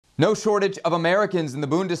No shortage of Americans in the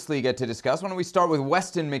Bundesliga to discuss. Why don't we start with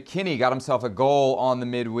Weston McKennie? Got himself a goal on the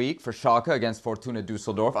midweek for Schalke against Fortuna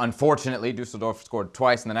Dusseldorf. Unfortunately, Dusseldorf scored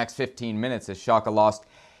twice in the next 15 minutes as Schalke lost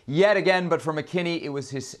yet again. But for McKennie, it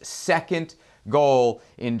was his second goal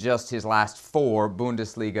in just his last 4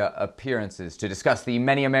 Bundesliga appearances. To discuss the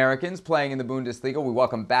many Americans playing in the Bundesliga, we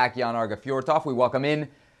welcome back Jan-Aage Fjortoft. We welcome in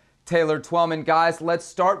Taylor Twellman. Guys, let's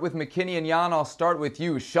start with McKennie, and Jan, I'll start with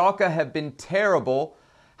you. Schalke have been terrible.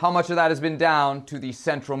 How much of that has been down to the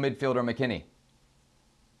central midfielder McKennie?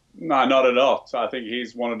 No, not a lot. I think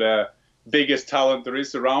he's one of the biggest talent there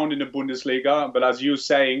is around in the Bundesliga. But as you're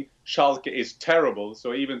saying, Schalke is terrible.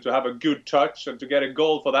 So even to have a good touch and to get a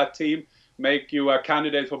goal for that team make you a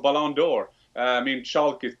candidate for Ballon d'Or. I mean,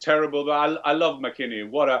 Schalke is terrible, but I love McKennie.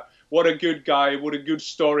 What a good guy. What a good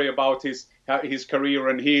story about his career.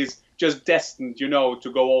 And he's just destined, you know,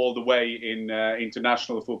 to go all the way in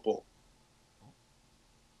international football.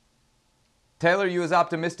 Taylor, you as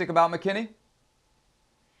optimistic about McKennie?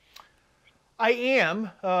 I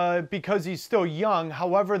am, because he's still young.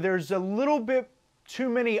 However, there's a little bit too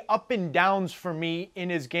many up and downs for me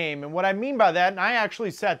in his game. And what I mean by that, and I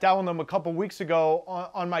actually sat down with him a couple weeks ago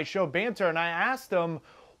on my show Banter, and I asked him,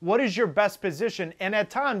 what is your best position? And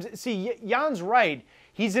at times, see, Jan's right.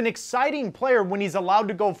 He's an exciting player when he's allowed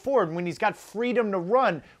to go forward, when he's got freedom to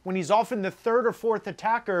run, when he's often the 3rd or 4th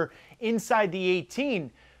attacker inside the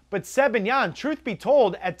 18. But Seb and Jan, truth be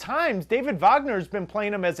told, at times, David Wagner's been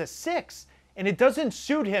playing him as a 6, and it doesn't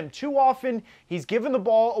suit him. Too often, he's given the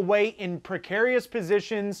ball away in precarious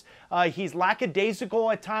positions. He's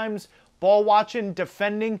lackadaisical at times, ball watching,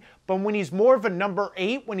 defending. But when he's more of a number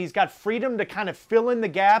 8, when he's got freedom to kind of fill in the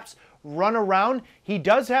gaps, run around, he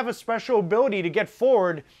does have a special ability to get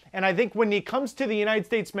forward. And I think when he comes to the United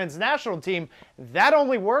States men's national team, that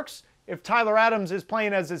only works if Tyler Adams is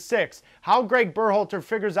playing as a 6. How Greg Berhalter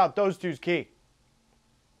figures out those two's key.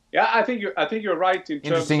 Yeah, I think you're right in terms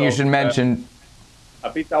Interesting, of, you should mention a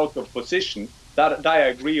bit out of position. That I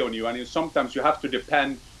agree on you. And sometimes you have to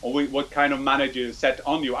depend on what kind of manager is set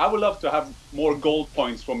on you. I would love to have more goal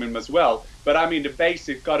points from him as well. But I mean, the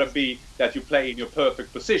basic got to be that you play in your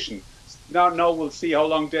perfect position. Now we'll see how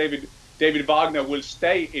long David Wagner will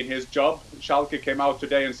stay in his job. Schalke came out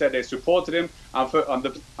today and said they supported him,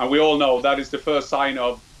 and we all know that is the first sign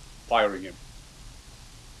of firing him.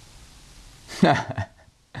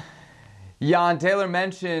 Jan, Taylor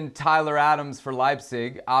mentioned Tyler Adams for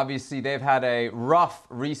Leipzig. Obviously, they've had a rough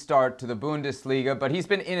restart to the Bundesliga, but he's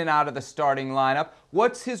been in and out of the starting lineup.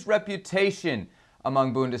 What's his reputation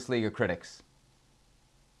among Bundesliga critics?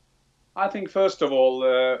 I think, first of all,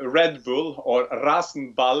 Red Bull, or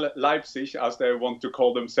Rasenball Leipzig, as they want to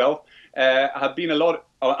call themselves, have been a lot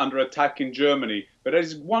under attack in Germany. But there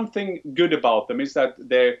is one thing good about them, is that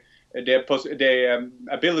their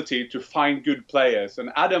ability to find good players.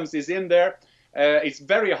 And Adams is in there. It's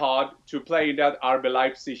very hard to play in that RB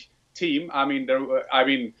Leipzig team. I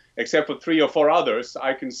mean, except for 3 or 4 others,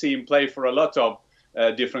 I can see him play for a lot of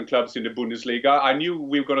different clubs in the Bundesliga. I knew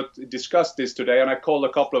we were going to discuss this today, and I called a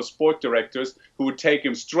couple of sport directors who would take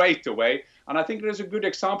him straight away. And I think there's a good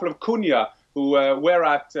example of Cunha, who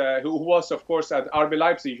was, of course, at RB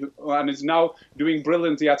Leipzig and is now doing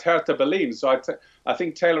brilliantly at Hertha Berlin. So I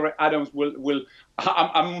think Taylor Adams will.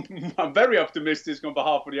 I'm very optimistic on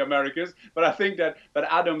behalf of the Americans, but I think that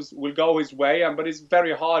Adams will go his way. But it's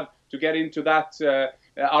very hard to get into that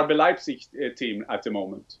RB Leipzig team at the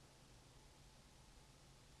moment.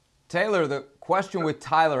 Taylor, the question with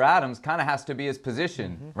Tyler Adams kind of has to be his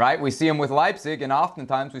position, right? We see him with Leipzig, and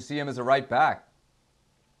oftentimes we see him as a right back.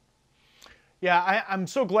 Yeah, I'm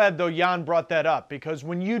so glad, though, Jan brought that up, because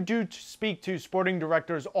when you do speak to sporting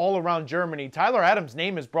directors all around Germany, Tyler Adams'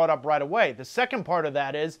 name is brought up right away. The second part of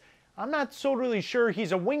that is, I'm not totally sure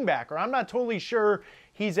he's a wingback, or I'm not totally sure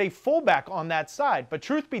he's a fullback on that side. But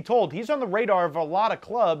truth be told, he's on the radar of a lot of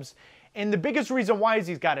clubs. And the biggest reason why is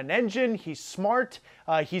he's got an engine, he's smart,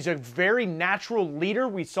 he's a very natural leader.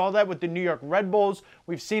 We saw that with the New York Red Bulls.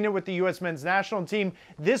 We've seen it with the U.S. men's national team.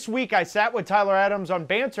 This week I sat with Tyler Adams on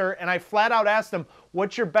Banter, and I flat out asked him,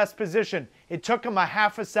 what's your best position? It took him a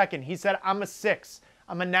half a second. He said, I'm a 6.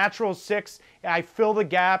 I'm a natural 6. I fill the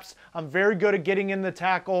gaps. I'm very good at getting in the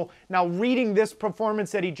tackle. Now, reading this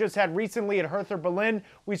performance that he just had recently at Hertha Berlin,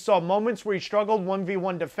 we saw moments where he struggled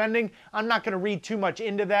 1v1 defending. I'm not going to read too much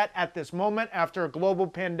into that at this moment after a global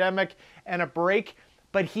pandemic and a break.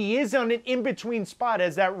 But he is on an in-between spot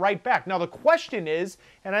as that right back. Now, the question is,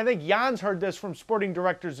 and I think Jan's heard this from sporting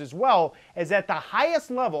directors as well, is at the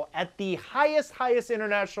highest level, at the highest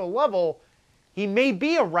international level, He may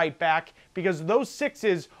be a right back because those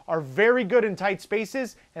sixes are very good in tight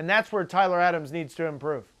spaces, and that's where Tyler Adams needs to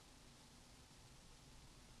improve.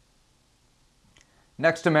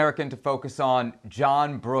 Next American to focus on,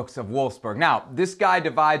 John Brooks of Wolfsburg. Now, this guy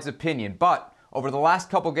divides opinion, but over the last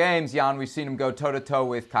couple games, Jan, we've seen him go toe-to-toe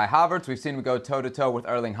with Kai Havertz. We've seen him go toe-to-toe with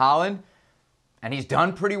Erling Haaland. And he's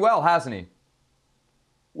done pretty well, hasn't he?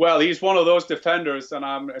 Well, he's one of those defenders,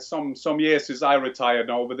 and some years since I retired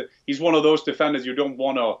now, but he's one of those defenders you don't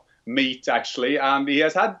want to meet, actually. And he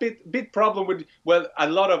has had bit problem with, well, a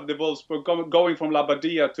lot of the Wolfsburg going from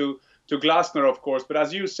Labadia to Glasner, of course. But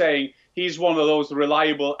as you're saying, he's one of those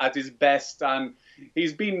reliable at his best, and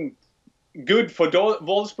he's been good for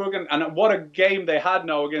Wolfsburg. And what a game they had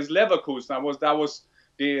now against Leverkusen. That was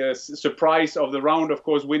the surprise of the round, of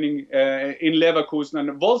course, winning in Leverkusen.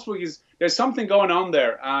 And Wolfsburg there's something going on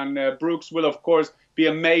there, and Brooks will, of course, be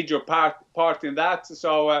a major part in that.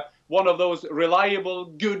 So one of those reliable,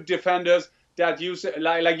 good defenders that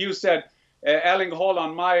like you said, Erling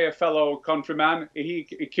Haaland, my fellow countryman, he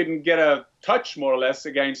couldn't get a touch, more or less,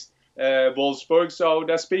 against Wolfsburg. So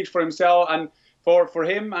that speaks for himself and for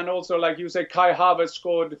him. And also, like you said, Kai Havertz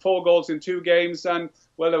scored 4 goals in 2 games, and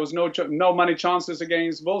well, there was no many chances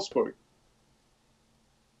against Wolfsburg.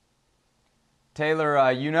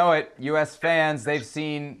 Taylor, you know it. U.S. fans, they've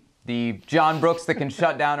seen the John Brooks that can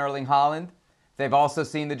shut down Erling Haaland. They've also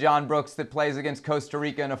seen the John Brooks that plays against Costa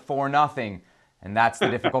Rica in a 4-0. And that's the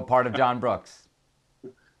difficult part of John Brooks.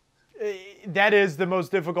 That is the most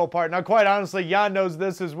difficult part. Now, quite honestly, Jan knows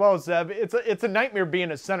this as well, Seb. It's a nightmare being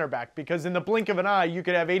a center back, because in the blink of an eye, you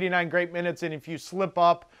could have 89 great minutes, and if you slip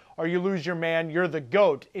up or you lose your man, you're the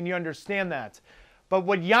GOAT, and you understand that. But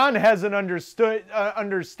what Jan hasn't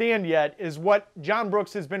understand yet is what John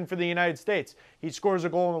Brooks has been for the United States. He scores a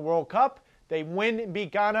goal in the World Cup, they win and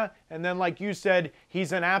beat Ghana, and then, like you said,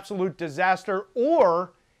 he's an absolute disaster,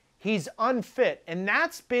 or he's unfit. And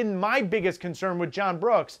that's been my biggest concern with John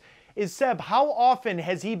Brooks is, Seb, how often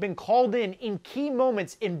has he been called in key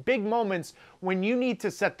moments, in big moments, when you need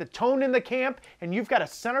to set the tone in the camp, and you've got a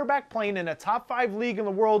center back playing in a top 5 league in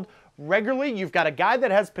the world regularly. You've got a guy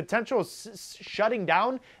that has potential shutting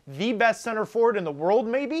down the best center forward in the world,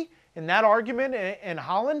 maybe, in that argument, in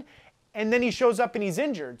Haaland. And then he shows up and he's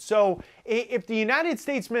injured. So if the United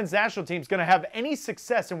States men's national team is going to have any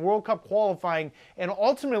success in World Cup qualifying and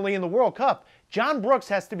ultimately in the World Cup, John Brooks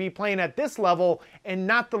has to be playing at this level and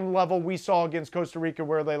not the level we saw against Costa Rica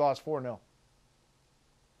where they lost 4-0.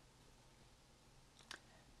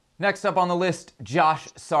 Next up on the list, Josh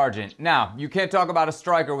Sargent. Now, you can't talk about a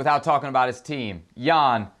striker without talking about his team.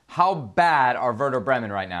 Jan, how bad are Werder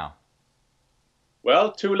Bremen right now?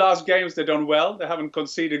 Well, 2 last games they've done well. They haven't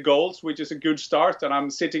conceded goals, which is a good start. And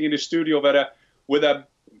I'm sitting in the studio with a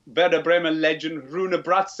Werder Bremen legend, Rune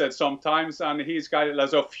Bratzett, sometimes, and he's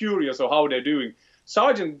so furious of how they're doing.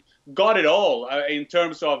 Sargent got it all in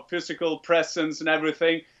terms of physical presence and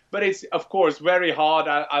everything. But it's, of course, very hard.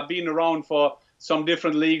 I've been around for some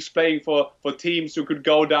different leagues playing for teams who could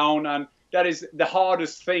go down. And that is the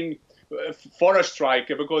hardest thing for a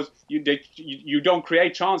striker, because you don't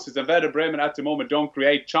create chances, and Werder Bremen at the moment don't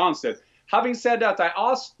create chances. Having said that, I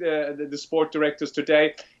asked the sport directors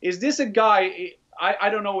today, is this a guy, I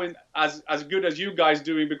don't know, as good as you guys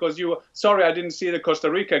doing, because sorry, I didn't see the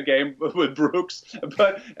Costa Rica game with Brooks,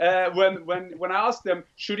 but when I asked them,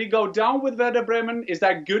 should he go down with Werder Bremen? Is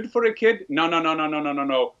that good for a kid?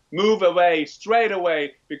 No. Move away, straight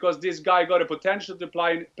away, because this guy got a potential to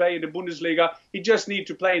play in the Bundesliga. He just needs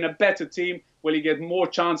to play in a better team where he get more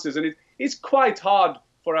chances. And it's quite hard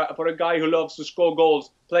for a guy who loves to score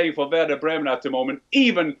goals playing for Werder Bremen at the moment.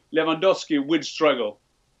 Even Lewandowski would struggle.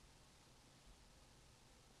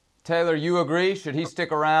 Taylor, you agree? Should he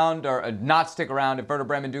stick around or not stick around if Werder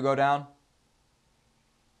Bremen do go down?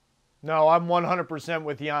 No, I'm 100%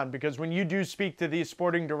 with Jan, because when you do speak to these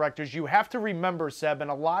sporting directors, you have to remember, Seb, and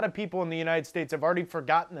a lot of people in the United States have already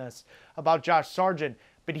forgotten this about Josh Sargent,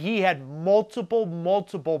 but he had multiple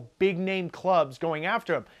big-name clubs going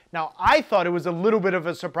after him. Now, I thought it was a little bit of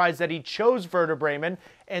a surprise that he chose Werder Bremen,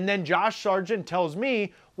 and then Josh Sargent tells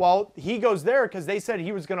me, well, he goes there because they said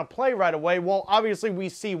he was going to play right away. Well, obviously we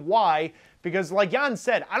see why, because like Jan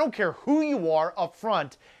said, I don't care who you are up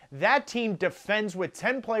front, that team defends with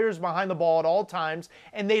 10 players behind the ball at all times,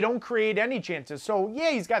 and they don't create any chances. So,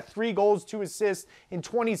 yeah, he's got 3 goals, 2 assists in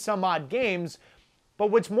 20-some-odd games.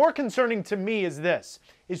 But what's more concerning to me is this,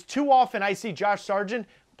 is too often I see Josh Sargent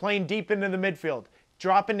playing deep into the midfield,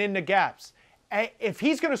 dropping into gaps. If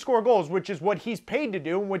he's going to score goals, which is what he's paid to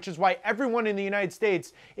do, which is why everyone in the United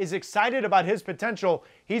States is excited about his potential,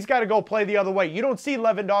 he's got to go play the other way. You don't see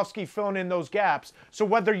Lewandowski filling in those gaps. So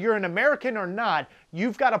whether you're an American or not,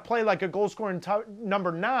 you've got to play like a goal-scoring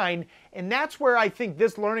number 9, and that's where I think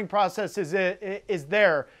this learning process is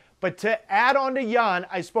there. But to add on to Jan,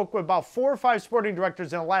 I spoke with about 4 or 5 sporting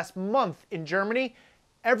directors in the last month in Germany.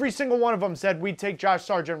 Every single one of them said we'd take Josh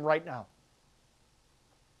Sargent right now.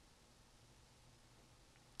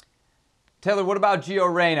 Taylor, what about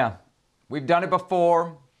Gio Reyna? We've done it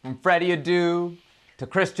before, from Freddie Adu to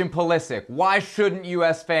Christian Pulisic. Why shouldn't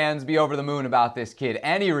U.S. fans be over the moon about this kid?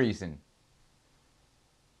 Any reason?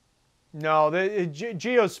 No,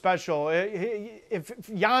 Gio's special. If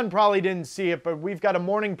Jan probably didn't see it, but we've got a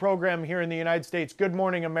morning program here in the United States, Good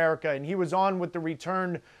Morning America, and he was on with the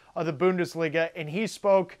return of the Bundesliga, and he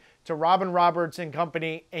spoke to Robin Roberts and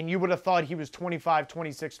company, and you would have thought he was 25,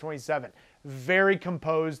 26, 27. Very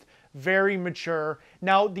composed, very mature.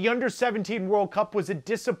 Now, the Under-17 World Cup was a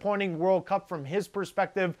disappointing World Cup from his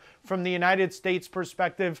perspective, from the United States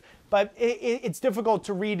perspective, but it's difficult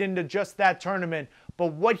to read into just that tournament.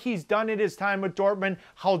 But what he's done in his time with Dortmund,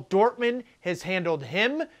 how Dortmund has handled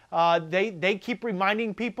him, they keep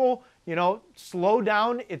reminding people, you know, slow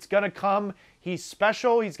down, it's going to come. He's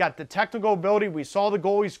special. He's got the technical ability. We saw the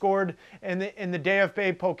goal he scored in the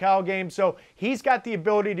DFB Pokal game. So he's got the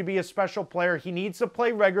ability to be a special player. He needs to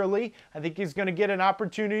play regularly. I think he's going to get an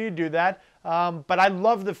opportunity to do that. But I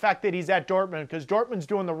love the fact that he's at Dortmund because Dortmund's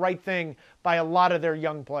doing the right thing by a lot of their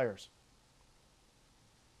young players.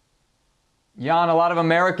 Jan, a lot of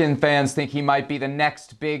American fans think he might be the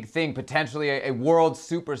next big thing, potentially a world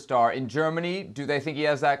superstar. In Germany, do they think he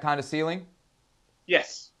has that kind of ceiling?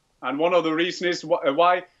 Yes. And one of the reasons is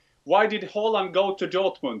why did Holland go to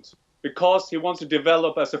Dortmund? Because he wants to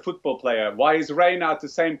develop as a football player. Why is Reyna at the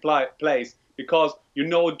same place? Because you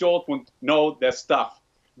know Dortmund know their stuff.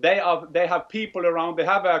 They have people around. They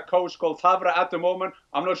have a coach called Favre at the moment.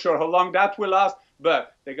 I'm not sure how long that will last,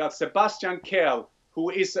 but they got Sebastian Kehl,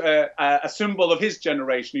 who is a symbol of his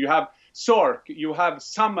generation. You have Sork, you have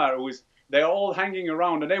Sammer, they're all hanging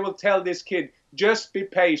around, and they will tell this kid, just be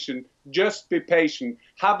patient, just be patient.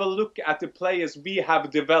 Have a look at the players we have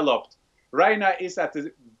developed. Reyna is at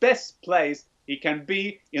the best place he can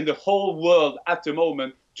be in the whole world at the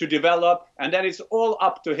moment to develop, and then it's all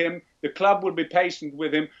up to him. The club will be patient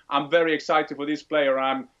with him. I'm very excited for this player.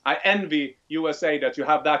 I envy USA that you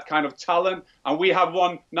have that kind of talent, and we have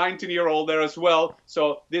one 19-year-old there as well.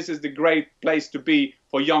 So this is the great place to be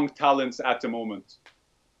for young talents at the moment.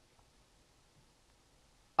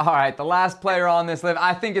 All right, the last player on this list,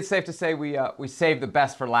 I think it's safe to say we saved the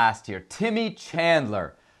best for last here. Timmy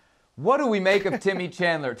Chandler. What do we make of Timmy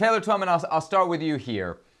Chandler? Taylor Twellman, I'll start with you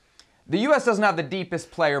here. The U.S. doesn't have the deepest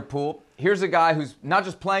player pool. Here's a guy who's not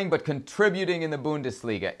just playing, but contributing in the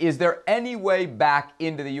Bundesliga. Is there any way back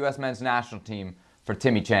into the U.S. men's national team for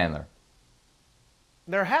Timmy Chandler?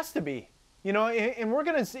 There has to be. You know, and we're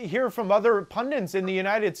going to hear from other pundits in the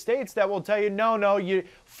United States that will tell you, no,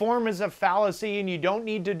 form is a fallacy and you don't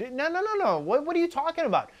need to do... No. What are you talking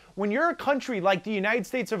about? When you're a country like the United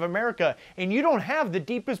States of America and you don't have the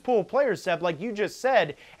deepest pool of players, Seb, like you just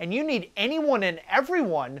said, and you need anyone and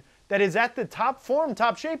everyone that is at the top form,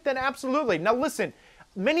 top shape, then absolutely. Now listen,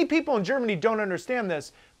 many people in Germany don't understand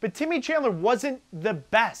this, but Timmy Chandler wasn't the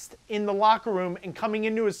best in the locker room and coming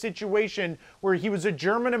into a situation where he was a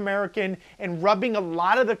German-American and rubbing a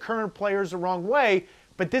lot of the current players the wrong way.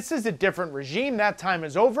 But this is a different regime. That time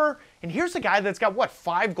is over. And here's a guy that's got,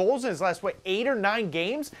 5 goals in his last, 8 or 9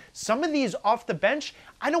 games? Some of these off the bench.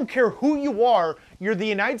 I don't care who you are. You're the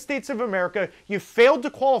United States of America. You failed to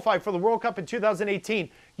qualify for the World Cup in 2018.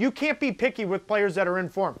 You can't be picky with players that are in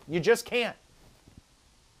form. You just can't.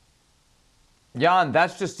 Jan,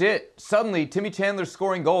 that's just it. Suddenly, Timmy Chandler's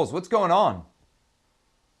scoring goals. What's going on?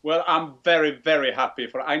 Well, I'm very, very happy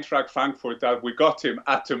for Eintracht Frankfurt that we got him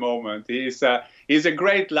at the moment. He's a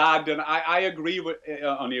great lad, and I agree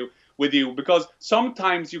with you because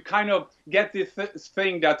sometimes you kind of get this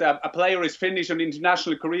thing that a player is finished an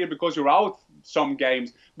international career because you're out some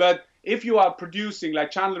games. But if you are producing like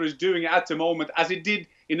Chandler is doing at the moment, as he did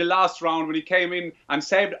in the last round when he came in and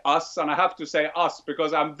saved us, and I have to say us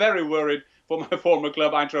because I'm very worried for my former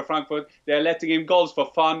club, Eintracht Frankfurt. They're letting him goals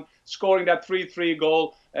for fun, scoring that 3-3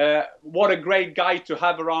 goal. What a great guy to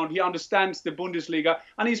have around. He understands the Bundesliga,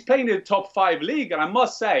 and he's playing in the top 5 league. And I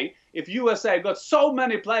must say, if USA got so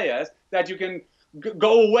many players that you can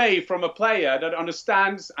go away from a player that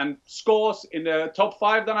understands and scores in the top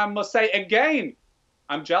 5, then I must say again,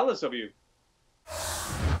 I'm jealous of you.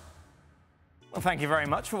 Well, thank you very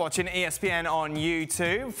much for watching ESPN on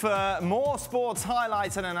YouTube. For more sports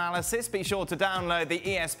highlights and analysis, be sure to download the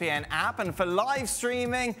ESPN app. And for live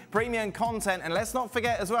streaming, premium content, and let's not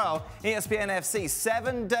forget as well, ESPN FC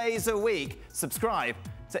 7 days a week. Subscribe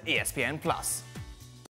to ESPN+.